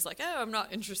he was like, "Oh, I'm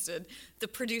not interested." The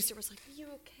producer was like, "Are you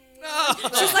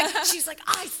okay?" She's like,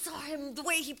 "I saw him the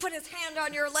way he put his hand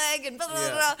on your leg and blah blah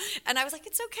Yeah. blah," and I was like,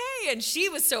 "It's okay." And she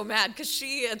was so mad because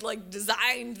she had like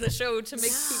designed the show to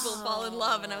make people fall in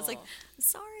love, and I was like, "I'm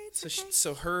sorry, it's So okay."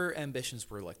 so her ambitions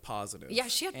were like positive. Yeah,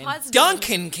 she had and positive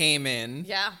Duncan came in.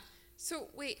 yeah. So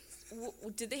wait,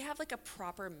 did they have like a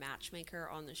proper matchmaker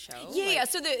on the show? Yeah, Like- yeah.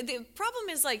 So the problem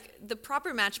is like the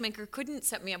proper matchmaker couldn't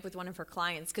set me up with one of her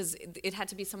clients because it had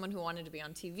to be someone who wanted to be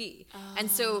on TV. And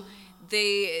so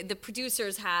the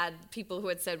producers had people who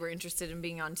had said we're interested in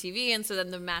being on TV, and so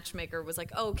then the matchmaker was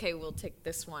like, oh, okay, we'll take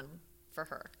this one for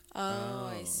her.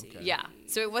 Oh, I see. okay. Yeah.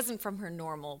 So it wasn't from her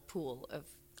normal pool of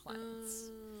clients.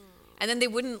 And then they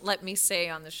wouldn't let me say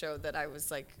on the show that I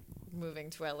was like moving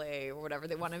to LA or whatever.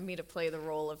 They wanted me to play the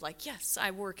role of like, yes,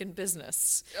 I work in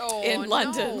business in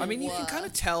London. no. I mean, you can kind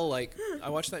of tell. Like, I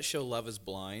watched that show Love Is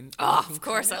Blind. Oh, of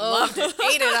course, I loved it.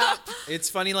 Ate it up. It's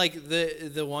funny, like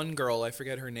the one girl, I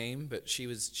forget her name, but she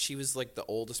was like the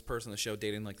oldest person on the show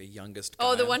dating like the youngest guy.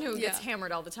 Oh, the one who gets Yeah.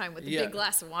 hammered all the time with the Yeah. big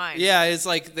glass of wine. Yeah, it's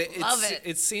like Love it.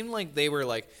 it seemed like they were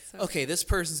like, okay, this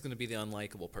person's gonna be the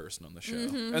unlikable person on the show,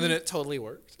 and then it totally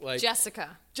worked. Like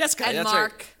Jessica. Jessica and that's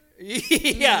Mark. right.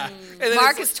 Yeah, and then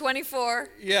Mark it's is 24.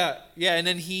 yeah, and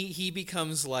then he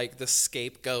becomes like the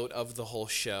scapegoat of the whole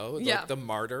show, like Yeah. the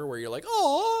martyr, where you're like,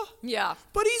 oh, Yeah.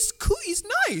 but he's cool, he's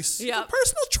nice, he's a Yep.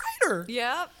 personal trainer.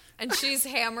 Yep. And she's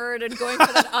hammered and going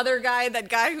for that other guy, that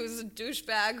guy who's a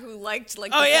douchebag who liked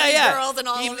like Oh the yeah, funny yeah. girls and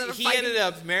all of them are He fighting. ended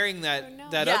up marrying that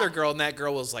Yeah. other girl, and that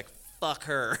girl was like fuck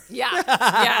her.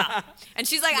 Yeah. And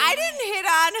she's like, I didn't hit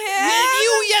on him.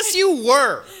 Yes, you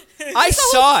were. I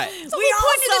saw it. We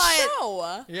all saw it.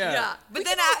 show. Yeah. But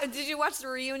then, did you watch the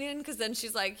reunion? Because then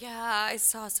she's like, yeah, I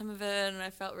saw some of it and I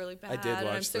felt really bad. I did and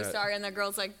I'm watch so that. sorry. And the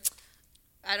girl's like,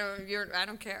 I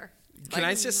don't care. Can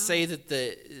I just say that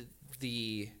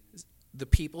the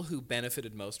people who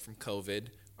benefited most from COVID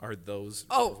are those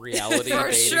reality for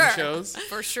dating sure. shows?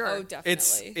 For sure. Oh,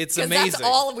 definitely. It's 'Cause amazing. that's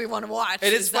all we want to watch.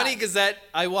 And it's is funny that. because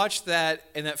I watched that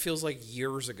and that feels like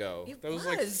years ago. It That was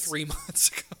like was. 3 months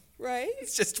ago. Right?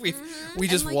 It's just we Mm-hmm.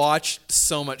 just like- watched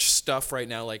so much stuff right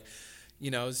now. Like, we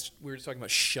were talking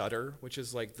about Shudder, which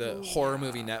is like the horror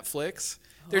movie Netflix.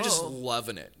 They're just Oh.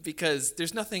 loving it because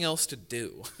there's nothing else to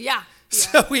do. Yeah.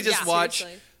 So we just Yeah. watch.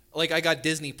 Seriously. Like, I got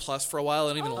Disney Plus for a while. I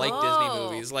don't even like Disney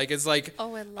movies. Like, it's like,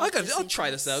 Oh, I love I'll Disney try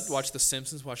this Plus. out. Watch The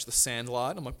Simpsons. Watch The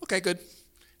Sandlot. I'm like, okay, good.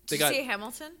 Did you see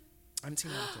Hamilton? I haven't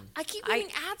seen Hamilton. I keep getting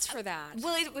ads for that.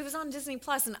 Well, it was on Disney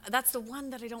Plus, and that's the one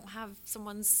that I don't have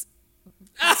someone's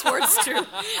passwords to.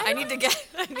 I need to get.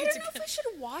 I don't know if I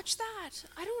should watch that.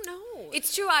 I don't know.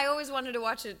 It's true. I always wanted to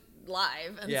watch it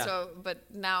live, and Yeah. so, but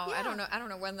now I Yeah. don't know. I don't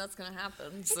know when that's gonna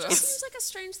happen. It So. just seems like a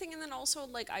strange thing. And then also,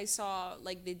 like, I saw,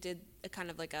 like, they did a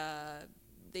kind of like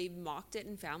they mocked it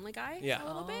in Family Guy Yeah. a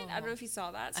little bit. I don't know if you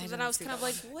saw that. So I then didn't I was see kind of that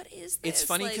like, what is this? It's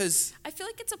funny Like, 'cause- I feel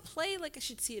like it's a play. Like, I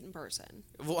should see it in person.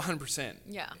 Well, 100%.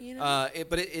 Yeah. You know?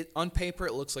 But it on paper,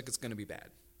 it looks like it's going to be bad.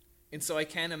 And so I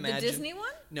can't imagine. Disney one?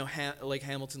 No, like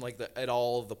Hamilton, like at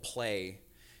all of the play.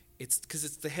 It's because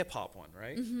it's the hip hop one,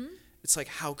 right? Mm-hmm. It's like,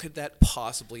 how could that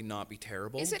possibly not be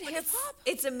terrible? Is it hip hop?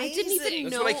 It's amazing. I didn't even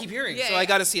That's know. what I keep hearing. Yeah, so I yeah.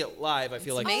 got to see it live. I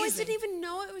feel like. Oh, I amazing. didn't even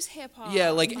know it was hip hop.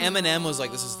 Yeah, like Eminem was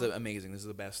like, "This is the amazing. This is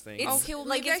the best thing." It's, Okay, well,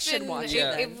 like maybe I it's should been- watch it.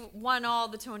 it It won all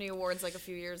the Tony Awards like a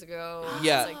few years ago.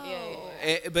 Yeah. It's like,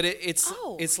 yeah. But it's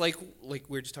Oh. it's like we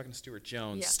were just talking to Stuart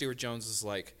Jones. Yeah. Stuart Jones is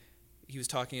like, he was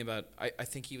talking about. I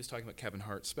think he was talking about Kevin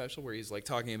Hart's special, where he's like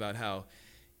talking about how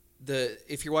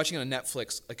if you're watching it on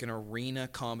Netflix, like an arena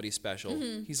comedy special,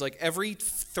 Mm-hmm. he's like, every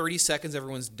 30 seconds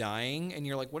everyone's dying, and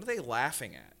you're like, what are they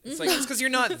laughing at? It's like, it's because you're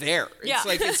not there. Yeah. It's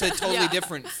like, it's a totally Yeah.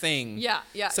 different thing. Yeah.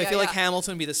 So I feel like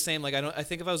Hamilton would be the same. Like, I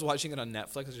think if I was watching it on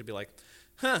Netflix, I should be like,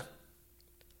 huh.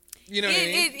 You know what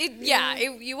I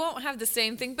mean? You won't have the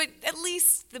same thing, but at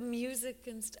least the music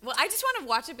and stuff. Well, I just want to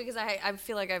watch it because I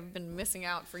feel like I've been missing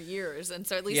out for years, and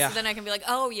so at least Yeah. then I can be like,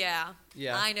 oh yeah,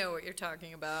 Yeah. I know what you're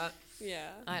talking about. Yeah.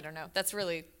 I don't know. That's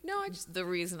really No, I just the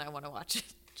reason I want to watch it.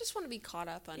 want to be caught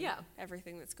up on Yeah.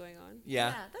 everything that's going on.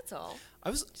 Yeah. that's all. I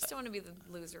was. Just don't want to be the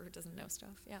loser who doesn't know stuff.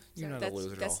 Yeah. You're So- not That's a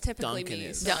loser at that's all. typically Duncan me.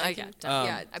 is. So Dun- I can,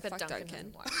 yeah, I bet fuck Duncan Duncan.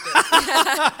 hasn't watched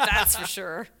it. That's for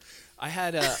sure. I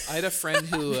had a friend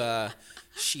who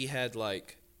she had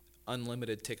like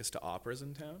unlimited tickets to operas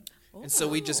in town, and so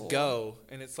we just go,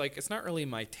 and it's like, it's not really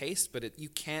my taste, but you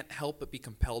can't help but be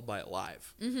compelled by it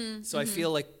live. Mm-hmm, so I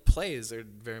feel like plays are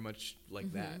very much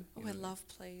like that. Oh, you I know? love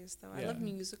plays though. I Yeah. love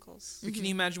musicals. But can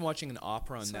you imagine watching an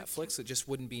opera on So I Netflix? It just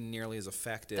wouldn't be nearly as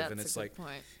effective, That's and a it's good like,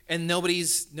 point. and nobody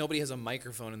has a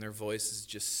microphone, and their voice is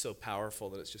just so powerful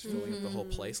that it's just filling up the whole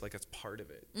place, like it's part of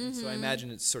it. And so I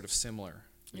imagine it's sort of similar.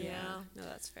 you know? Yeah. No,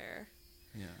 that's fair.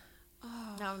 Yeah.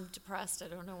 Now I'm depressed. I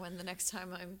don't know when the next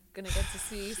time I'm gonna get to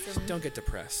see Don't get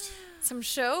depressed. some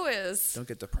show is. Don't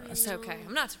get depressed. It's okay.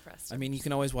 I'm not depressed. I mean, you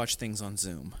can always watch things on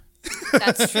Zoom.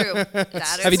 That's true. That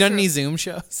is Have you done true. any Zoom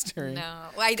shows during? No.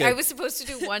 Well, I Good. was supposed to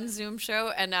do one Zoom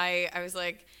show, and I was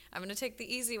like, I'm going to take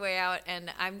the easy way out,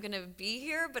 and I'm going to be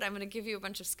here, but I'm going to give you a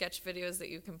bunch of sketch videos that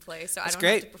you can play, so That's I don't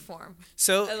have great. to perform.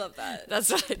 So, I love that.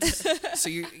 That's what I did. so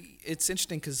it's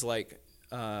interesting because like,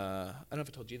 I don't know if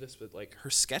I told you this, but like her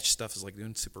sketch stuff is like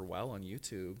doing super well on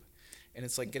YouTube, and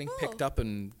it's like getting picked up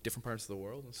in different parts of the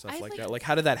world and stuff I like like- that. Like,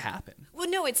 how did that happen? Well,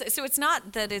 no, it's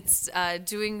not that it's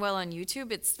doing well on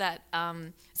YouTube. It's that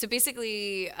so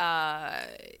basically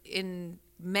in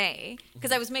May,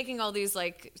 because I was making all these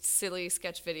like silly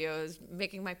sketch videos,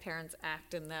 making my parents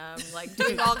act in them, like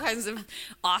doing all kinds of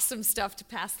awesome stuff to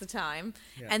pass the time.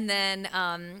 Yeah. And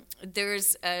then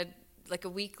there's a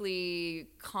weekly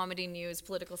comedy news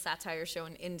political satire show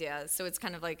in India. So it's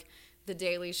kind of like The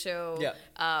Daily Show,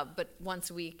 Yeah. but once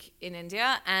a week in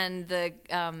India. And the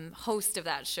host of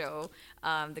that show,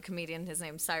 the comedian, his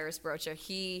name's Cyrus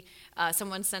Brocha,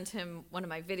 someone sent him one of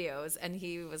my videos, and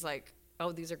he was like,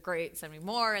 oh, these are great, send me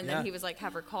more. And Yeah. then he was like,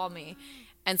 have her call me.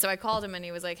 And so I called him, and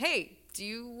he was like, hey, do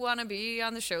you want to be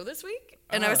on the show this week?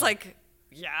 And I was like,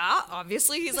 yeah,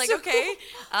 obviously. He's like, okay,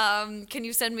 can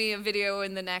you send me a video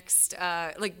in the next,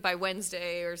 like by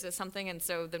Wednesday or something? And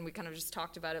so then we kind of just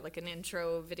talked about it, like an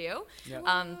intro video.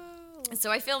 Yeah.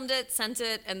 So I filmed it, sent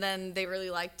it, and then they really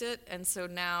liked it. And so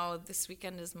now this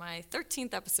weekend is my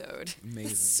 13th episode.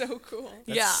 Amazing. So cool.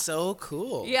 That's so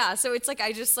cool. Yeah, so it's like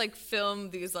I just like film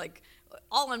these like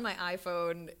all on my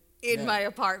iPhone in my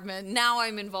apartment. Now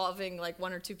I'm involving like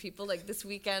one or two people. Like this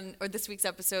weekend or this week's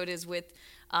episode is with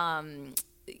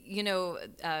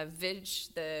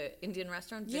Vij, the Indian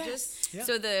restaurant, Vij's. Yes. Yeah.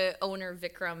 So the owner,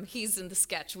 Vikram, he's in the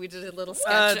sketch. We did a little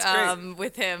sketch that's great.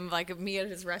 with him, like me at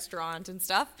his restaurant and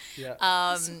stuff.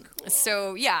 Yeah.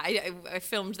 So yeah, I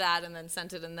filmed that and then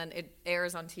sent it, and then it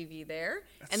airs on TV there.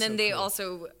 That's and then so they cool.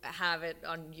 also have it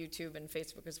on YouTube and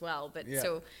Facebook as well. But Yeah.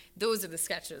 so those are the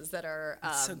sketches that are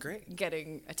so great.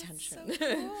 getting attention. So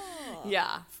cool.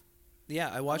 Yeah. Yeah,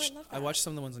 I watched love I that. watched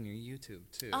some of the ones on your YouTube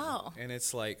too. Oh. And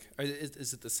it's like,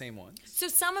 is it the same one? So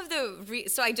some of the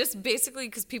so I just basically,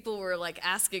 because people were like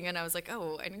asking, and I was like,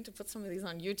 oh, I need to put some of these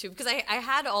on YouTube, because I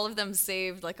had all of them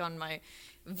saved like on my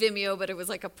Vimeo, but it was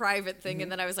like a private thing,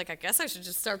 and then I was like, I guess I should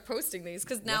just start posting these,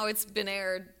 because now it's been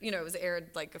aired. It was aired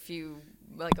like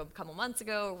a couple months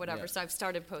ago or whatever. Yeah. So I've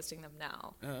started posting them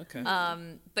now. Oh, okay.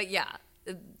 But yeah,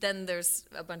 then there's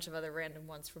a bunch of other random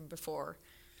ones from before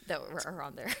that are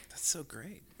on there. That's so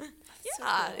great.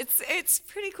 Yeah, it's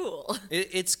pretty cool.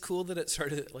 It's cool that it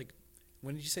started like,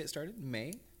 when did you say it started?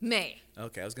 May? May.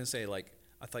 Okay, I was gonna say like,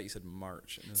 I thought you said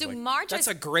March. And it was So like, March, that's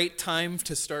a great time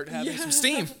to start having some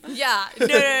steam. Yeah, no.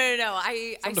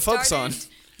 I to focus started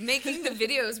on. making the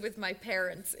videos with my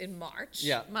parents in March.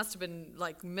 Yeah. Must have been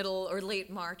like middle or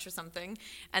late March or something.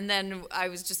 And then I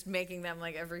was just making them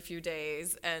like every few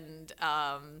days, and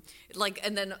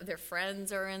and then their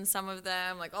friends are in some of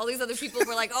them. Like all these other people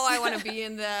were like, oh, I want to be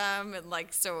in them, and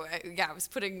like so I was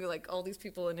putting like all these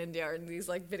people in India in these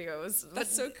like videos.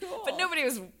 That's so cool. But nobody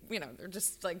was, they're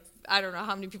just like, I don't know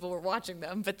how many people were watching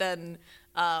them, but then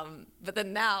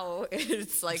now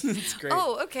it's like, It's great.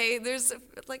 oh, okay, there's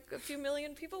like a few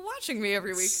million people watching me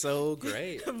every week. So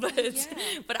great.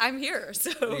 But I'm here,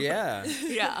 so Yeah.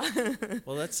 yeah,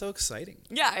 Well, that's so exciting.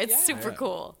 yeah, it's super Yeah.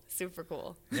 cool, super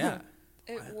cool. Yeah.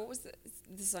 What was this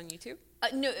is on YouTube?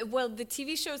 No, well, the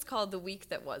TV show is called The Week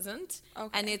That Wasn't,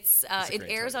 Okay. and it's a it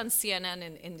great airs title. on CNN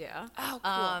in India. Oh,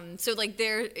 cool. So like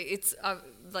it's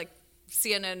like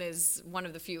CNN is one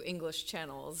of the few English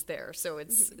channels there, so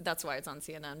that's why it's on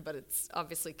CNN. But it's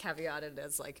obviously caveated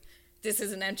as like, this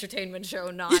is an entertainment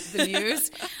show, not the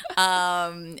news.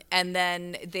 And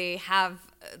then they have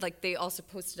they also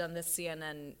posted on the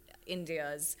CNN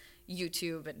India's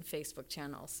YouTube and Facebook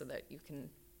channel so that you can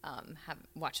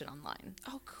watch it online.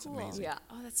 Oh, cool. amazing. Yeah.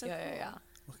 Oh, that's so yeah, cool. yeah, yeah.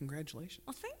 Well, congratulations.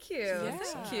 Well, thank you. Yeah.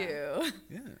 Thank you.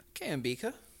 Yeah. Okay,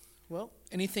 Ambika. Well,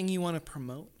 anything you want to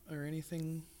promote or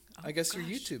anything? I guess your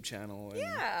YouTube channel. And,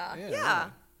 Yeah.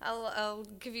 I'll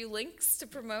give you links to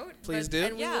promote. Please but- do.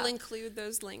 And we Yeah. will include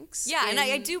those links. Yeah, and I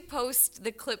in- do post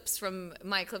the clips from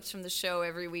the show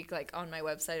every week, like on my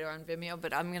website or on Vimeo.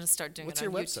 But I'm gonna start doing What's it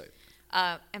on your YouTube. website?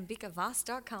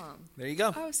 Ambikavas.com. There you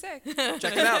go. Oh, sick.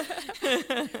 Check it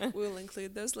out. We'll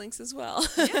include those links as well.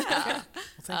 Yeah.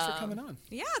 Well, thanks for coming on.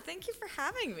 Yeah. Thank you for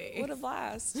having me. What a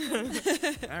blast.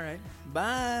 All right.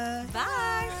 Bye.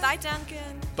 Bye. Bye,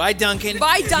 Duncan. Bye, Duncan.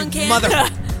 Bye, Duncan. Mother.